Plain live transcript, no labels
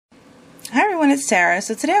Hi everyone, it's Tara.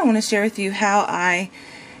 So today I want to share with you how I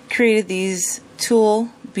created these tulle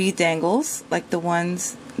bead dangles, like the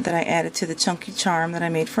ones that I added to the chunky charm that I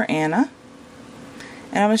made for Anna.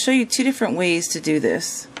 And I'm going to show you two different ways to do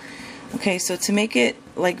this. Okay, so to make it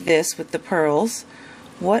like this with the pearls,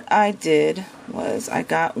 what I did was I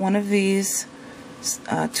got one of these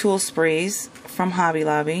tulle sprays from Hobby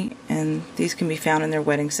Lobby, and these can be found in their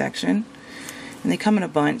wedding section. And they come in a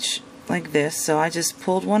bunch like this, so I just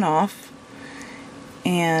pulled one off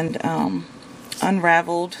and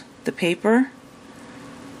unraveled the paper.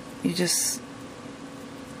 You just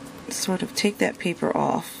sort of take that paper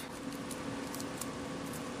off.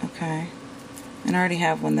 Okay, and I already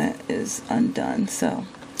have one that is undone, so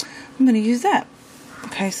I'm going to use that.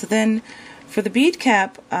 Okay, so then for the bead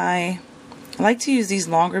cap, I like to use these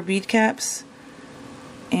longer bead caps,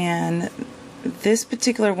 and this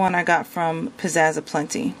particular one I got from Pizzazz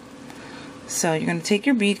Aplenty. So you're going to take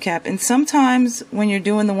your bead cap, and sometimes when you're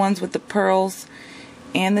doing the ones with the pearls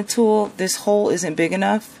and the tulle, this hole isn't big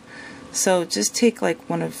enough. So just take like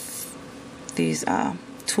one of these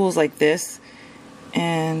tools like this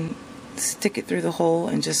and stick it through the hole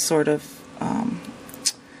and just sort of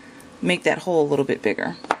make that hole a little bit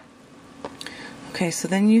bigger. Okay, so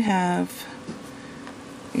then you have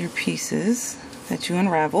your pieces that you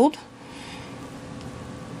unraveled.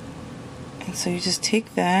 And so you just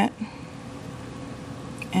take that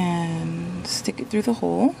and stick it through the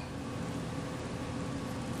hole,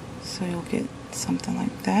 so you'll get something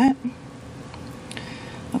like that.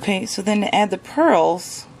 Okay, so then to add the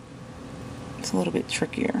pearls, it's a little bit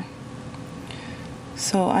trickier.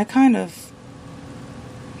 So I kind of,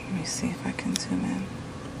 let me see if I can zoom in.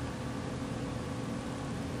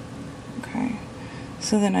 Okay,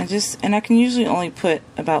 so then I just, and I can usually only put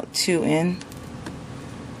about 2 in.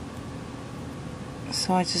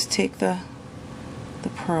 So I just take the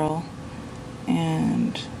pearl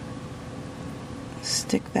and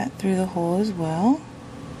stick that through the hole as well,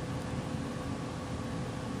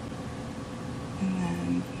 and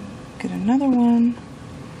then get another one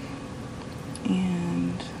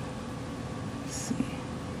and let's see,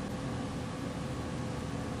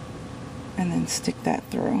 and then stick that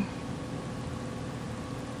through.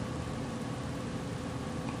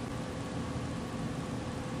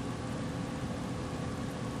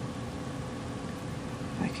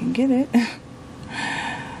 Can get it.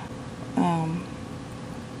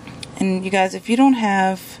 And you guys, if you don't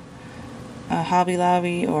have a Hobby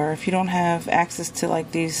Lobby, or if you don't have access to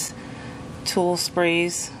like these tulle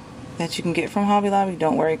sprays that you can get from Hobby Lobby,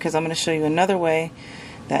 don't worry, because I'm going to show you another way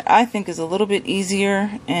that I think is a little bit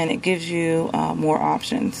easier, and it gives you more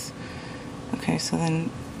options. Okay, so then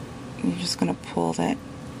you're just going to pull that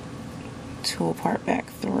tulle part back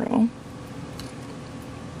through.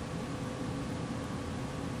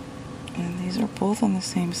 And these are both on the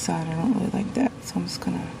same side. I don't really like that, so I'm just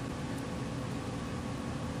gonna...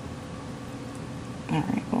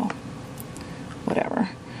 Alright, well, whatever.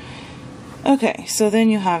 Okay, so then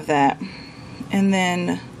you have that. And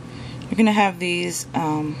then you're gonna have these,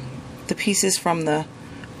 the pieces from the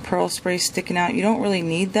pearl spray sticking out. You don't really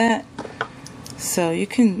need that, so you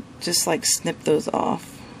can just like snip those off.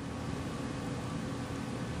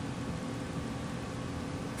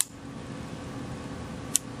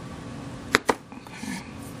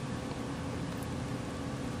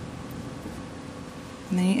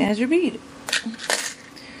 And then you add your bead.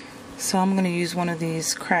 So I'm going to use one of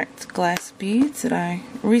these cracked glass beads that I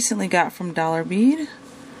recently got from Dollar Bead.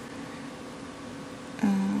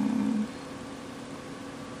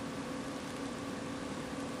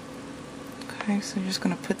 Okay, so you're just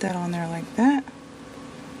going to put that on there like that.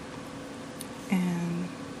 And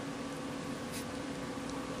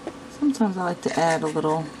sometimes I like to add a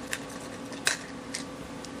little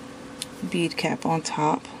bead cap on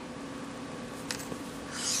top.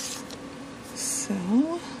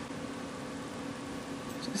 So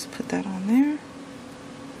just put that on there,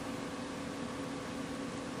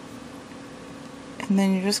 and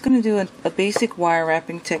then you're just going to do a basic wire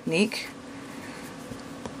wrapping technique.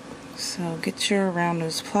 So get your round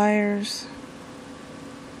nose pliers,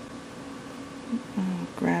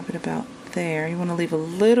 grab it about there. You want to leave a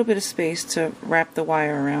little bit of space to wrap the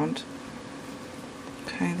wire around.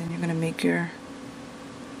 Okay, then you're going to make your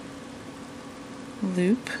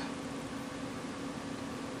loop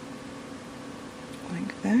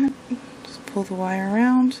like that. Just pull the wire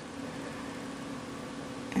around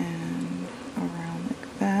and around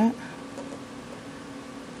like that,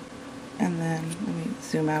 and then let me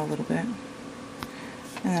zoom out a little bit, and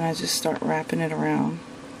then I just start wrapping it around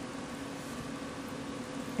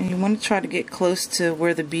And you want to try to get close to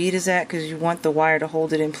where the bead is at because you want the wire to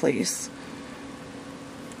hold it in place.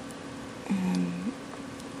 And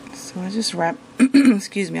so I just wrap,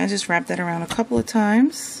 excuse me, I just wrap that around a couple of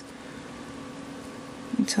times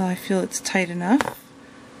until I feel it's tight enough.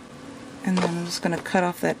 And then I'm just going to cut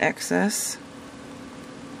off that excess.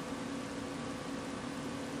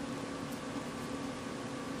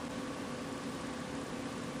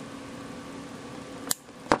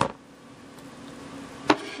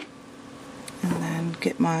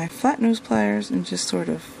 Get my flat nose pliers and just sort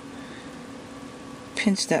of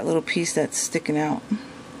pinch that little piece that's sticking out.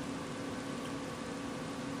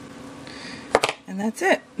 And that's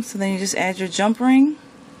it. So then you just add your jump ring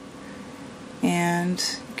and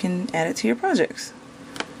you can add it to your projects.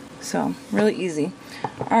 So really easy.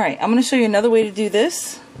 Alright, I'm going to show you another way to do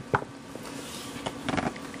this.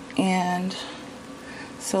 And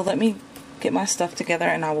so let me get my stuff together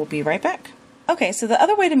and I will be right back. Okay, so the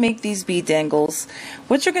other way to make these bead dangles,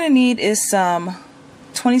 what you're going to need is some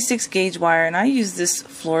 26 gauge wire, and I use this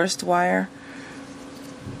florist wire,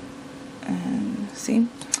 and see,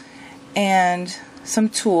 and some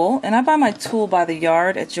tulle, and I buy my tulle by the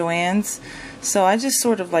yard at Joann's, so I just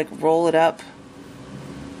sort of like roll it up,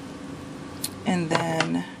 and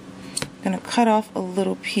then I'm going to cut off a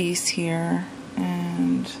little piece here,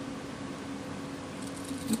 and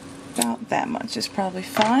about that much is probably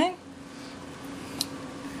fine.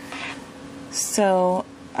 So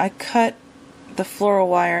I cut the floral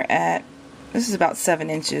wire at, this is about 7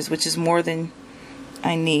 inches, which is more than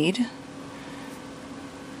I need.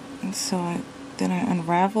 And so then I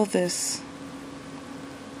unravel this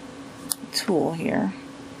tulle here.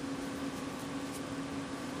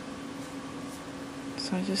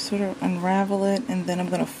 So I just sort of unravel it, and then I'm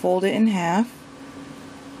going to fold it in half.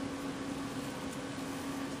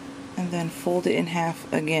 And then fold it in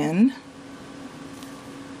half again.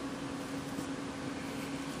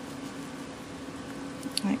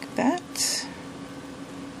 Like that.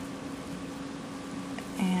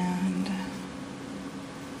 And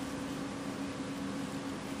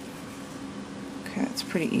okay, that's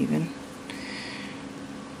pretty even.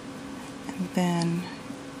 And then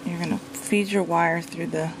you're going to feed your wire through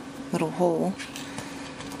the little hole.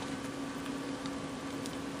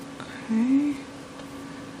 Okay.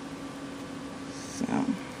 So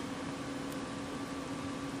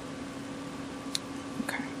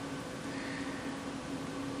okay.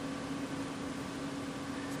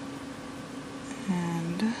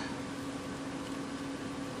 And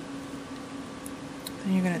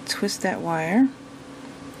then you're going to twist that wire,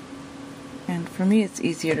 and for me it's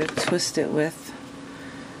easier to twist it with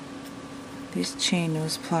these chain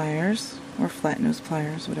nose pliers or flat nose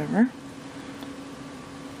pliers, whatever.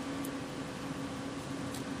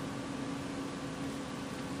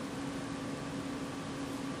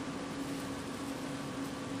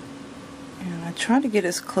 And I try to get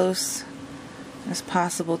as close as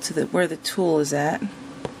possible to where the tulle is at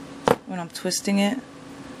when I'm twisting it.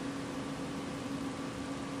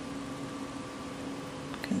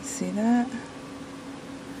 You can see that.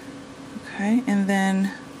 Okay, and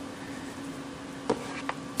then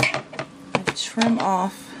I trim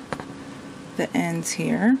off the ends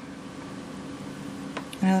here.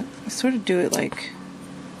 And I sort of do it like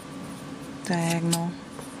diagonal.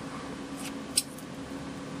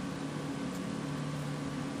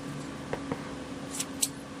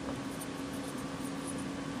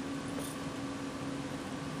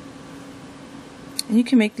 And you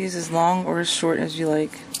can make these as long or as short as you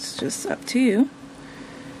like. It's just up to you.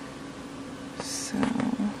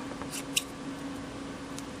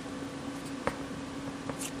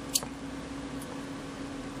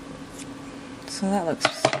 So that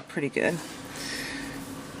looks pretty good.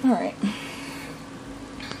 Alright.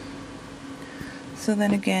 So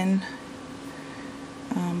then again,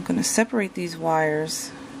 I'm going to separate these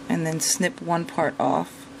wires and then snip one part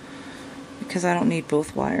off because I don't need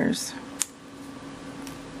both wires.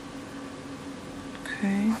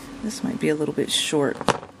 Okay, this might be a little bit short,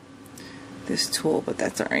 this tulle, but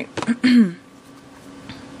that's alright.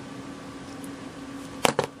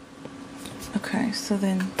 Okay, so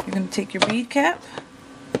then you're going to take your bead cap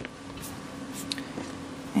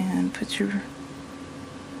and put your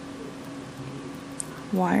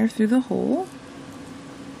wire through the hole.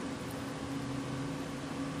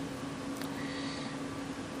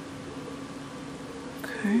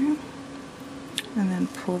 Okay, and then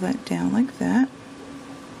pull that down like that.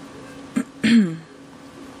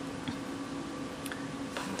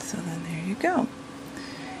 So then there you go.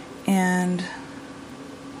 And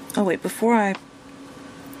oh wait, before I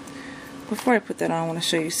before I put that on, I want to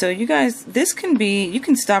show you. So you guys, this can be, you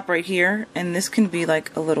can stop right here, and this can be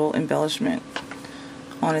like a little embellishment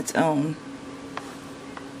on its own.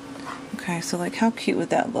 Okay, so like how cute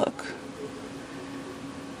would that look?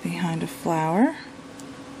 Behind a flower.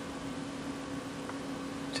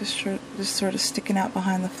 Just sort of sticking out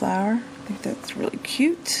behind the flower. I think that's really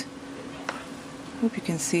cute. Hope you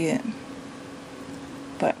can see it.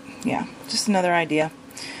 But yeah, just another idea.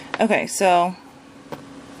 Okay, so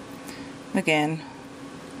again,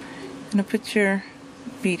 I'm going to put your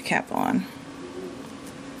bead cap on.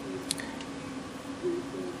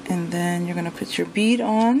 And then you're going to put your bead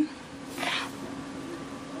on.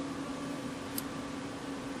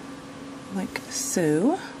 Like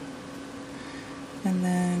so. And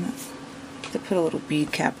then to put a little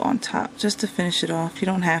bead cap on top just to finish it off. You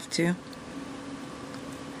don't have to.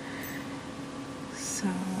 So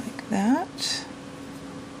like that.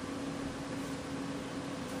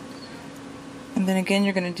 And then again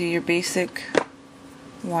you're going to do your basic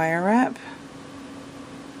wire wrap.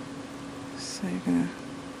 So you're going to,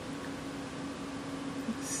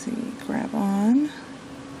 let's see, grab on.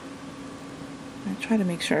 I try to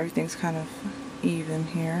make sure everything's kind of even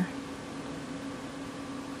here.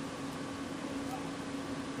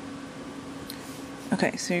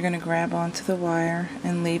 Okay, so you're going to grab onto the wire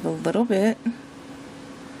and leave a little bit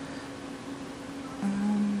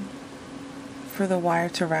for the wire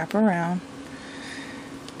to wrap around.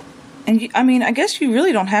 And I mean, I guess you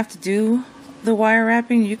really don't have to do the wire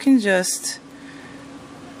wrapping. You can just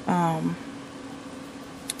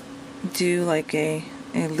do like a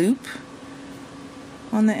loop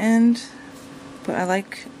on the end. But I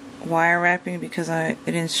like wire wrapping because it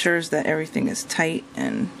ensures that everything is tight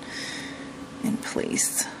and in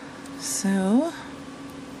place. So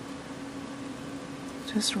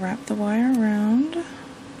just wrap the wire around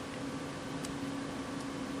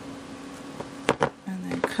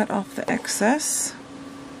and then cut off the excess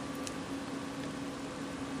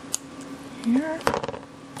here.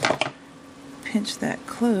 Pinch that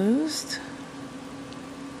closed.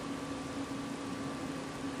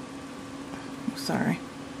 Sorry.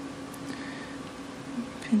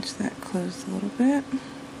 Pinch that closed a little bit.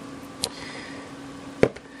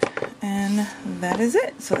 And that is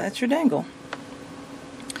it. So that's your dangle.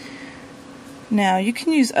 Now you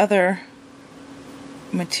can use other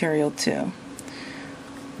material too,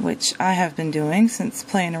 which I have been doing since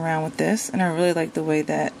playing around with this, and I really like the way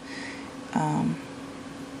that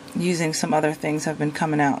using some other things have been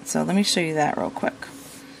coming out. So let me show you that real quick.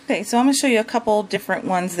 Okay, so I'm going to show you a couple different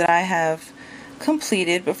ones that I have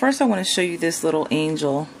completed, but first I want to show you this little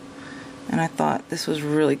angel. And I thought this was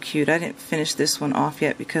really cute. I didn't finish this one off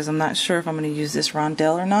yet because I'm not sure if I'm going to use this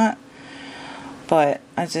rondelle or not. But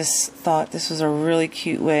I just thought this was a really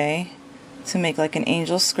cute way to make like an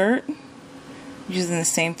angel skirt using the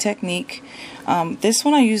same technique. This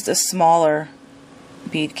one I used a smaller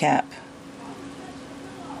bead cap,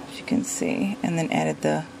 as you can see, and then added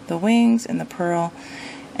the wings and the pearl.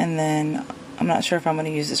 And then I'm not sure if I'm going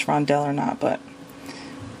to use this rondelle or not, but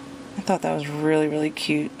I thought that was really, really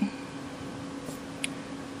cute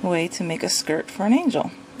way to make a skirt for an angel.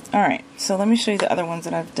 Alright, so let me show you the other ones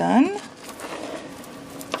that I've done.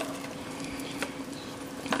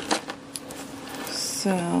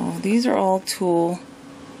 So these are all tulle,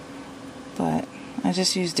 but I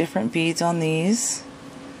just use different beads on these.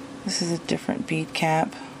 This is a different bead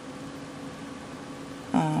cap.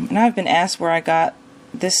 And I've been asked where I got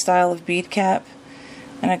this style of bead cap,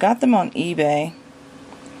 and I got them on eBay.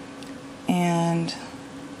 And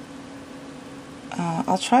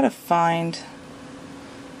I'll try to find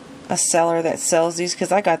a seller that sells these,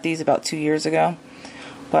 because I got these about 2 years ago.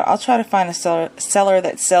 But I'll try to find a seller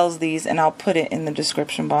that sells these, and I'll put it in the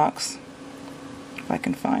description box if I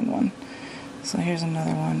can find one. So here's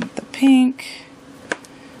another one with the pink.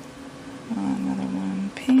 Another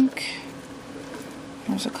one pink.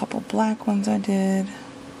 There's a couple black ones I did.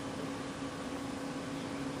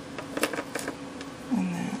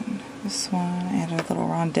 And then this one, I added a little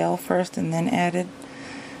rondelle first and then added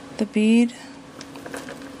the bead.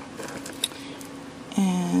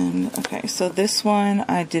 And okay, so this one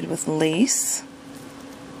I did with lace.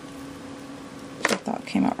 I thought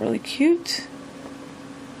came out really cute.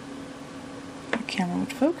 The camera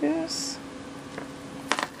would focus.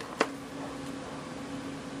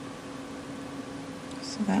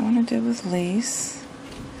 So that one I did with lace.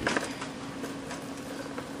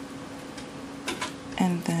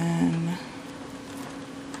 And then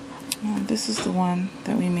this is the one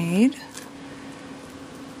that we made.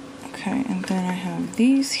 Okay, and then I have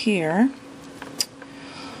these here.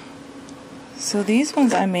 So these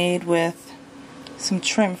ones I made with some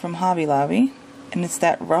trim from Hobby Lobby, and it's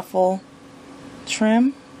that ruffle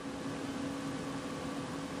trim.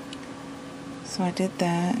 So I did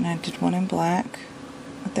that, and I did one in black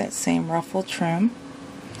with that same ruffle trim,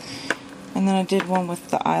 and then I did one with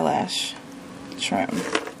the eyelash trim.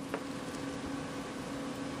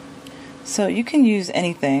 So you can use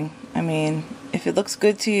anything. I mean, if it looks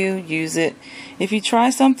good to you, use it. If you try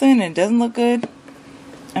something and it doesn't look good,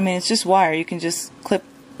 I mean, it's just wire. You can just clip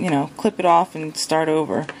it off and start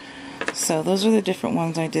over. So those are the different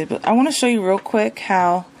ones I did. But I want to show you real quick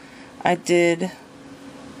how I did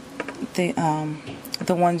the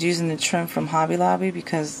ones using the trim from Hobby Lobby,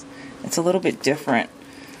 because it's a little bit different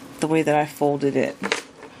the way that I folded it.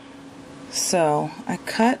 So I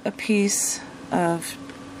cut a piece of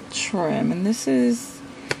trim, and this is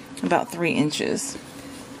about 3 inches.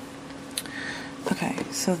 Okay,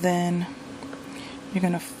 so then you're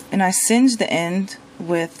gonna, and I singed the end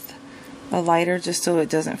with a lighter just so it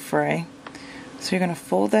doesn't fray. So you're gonna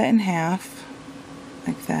fold that in half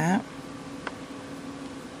like that,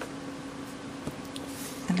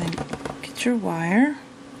 and then get your wire,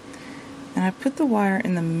 and I put the wire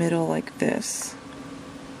in the middle like this,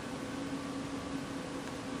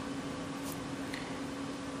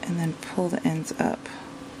 and then pull the ends up.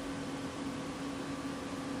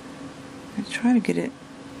 I try to get it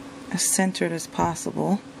as centered as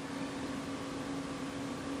possible.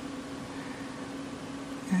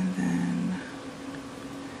 And then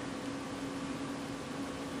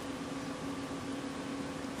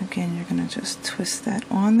again, you're going to just twist that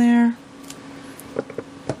on there.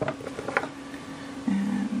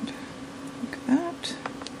 And like that.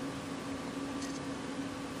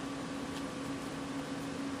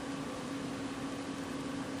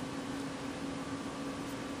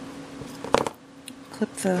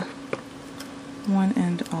 Clip the one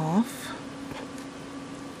end off.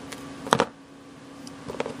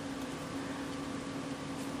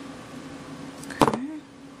 Okay,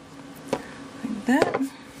 like that.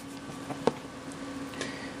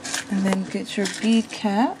 And then get your bead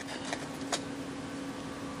cap.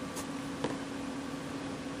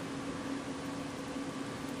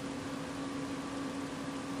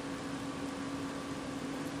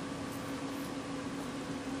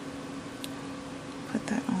 Put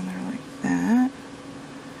that on there like that.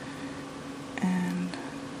 And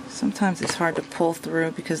sometimes it's hard to pull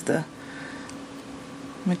through because the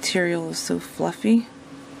material is so fluffy.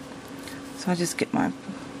 So I just get my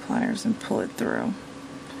pliers and pull it through.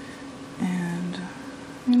 And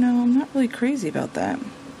you know, I'm not really crazy about that.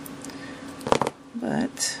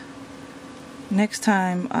 But next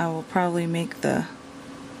time I will probably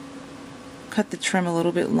cut the trim a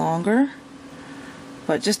little bit longer.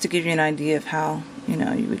 But just to give you an idea of how, you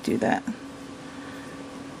know, you would do that.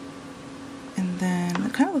 And then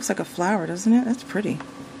it kind of looks like a flower, doesn't it? That's pretty.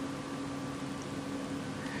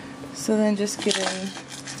 So then just get a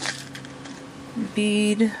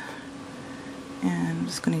bead, and I'm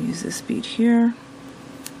just going to use this bead here.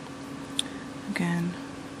 Again,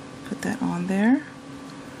 put that on there.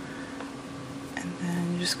 And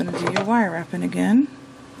then you're just going to do your wire wrapping again.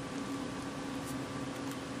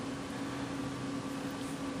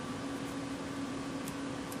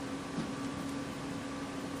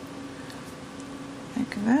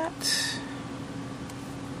 Like that.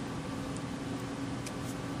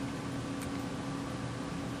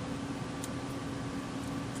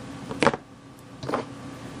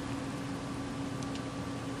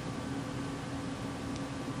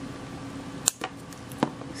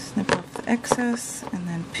 Snip off the excess and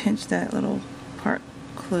then pinch that little part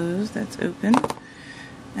closed that's open,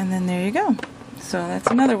 and then there you go. So that's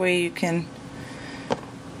another way you can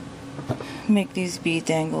make these bead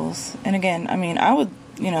dangles. And again, I mean, I would,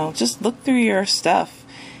 you know, just look through your stuff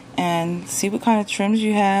and see what kind of trims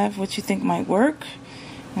you have, what you think might work,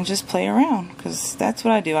 and just play around, because that's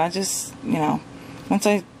what I do. I just, you know, once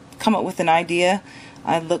I come up with an idea,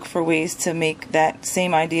 I look for ways to make that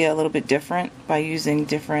same idea a little bit different by using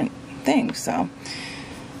different things. So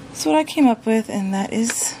that's what I came up with, and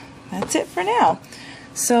that's it for now.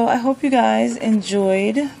 So I hope you guys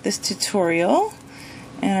enjoyed this tutorial,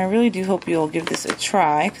 and I really do hope you'll give this a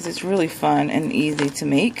try, because it's really fun and easy to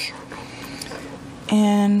make.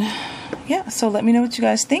 And yeah, so let me know what you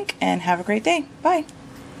guys think, and have a great day. Bye.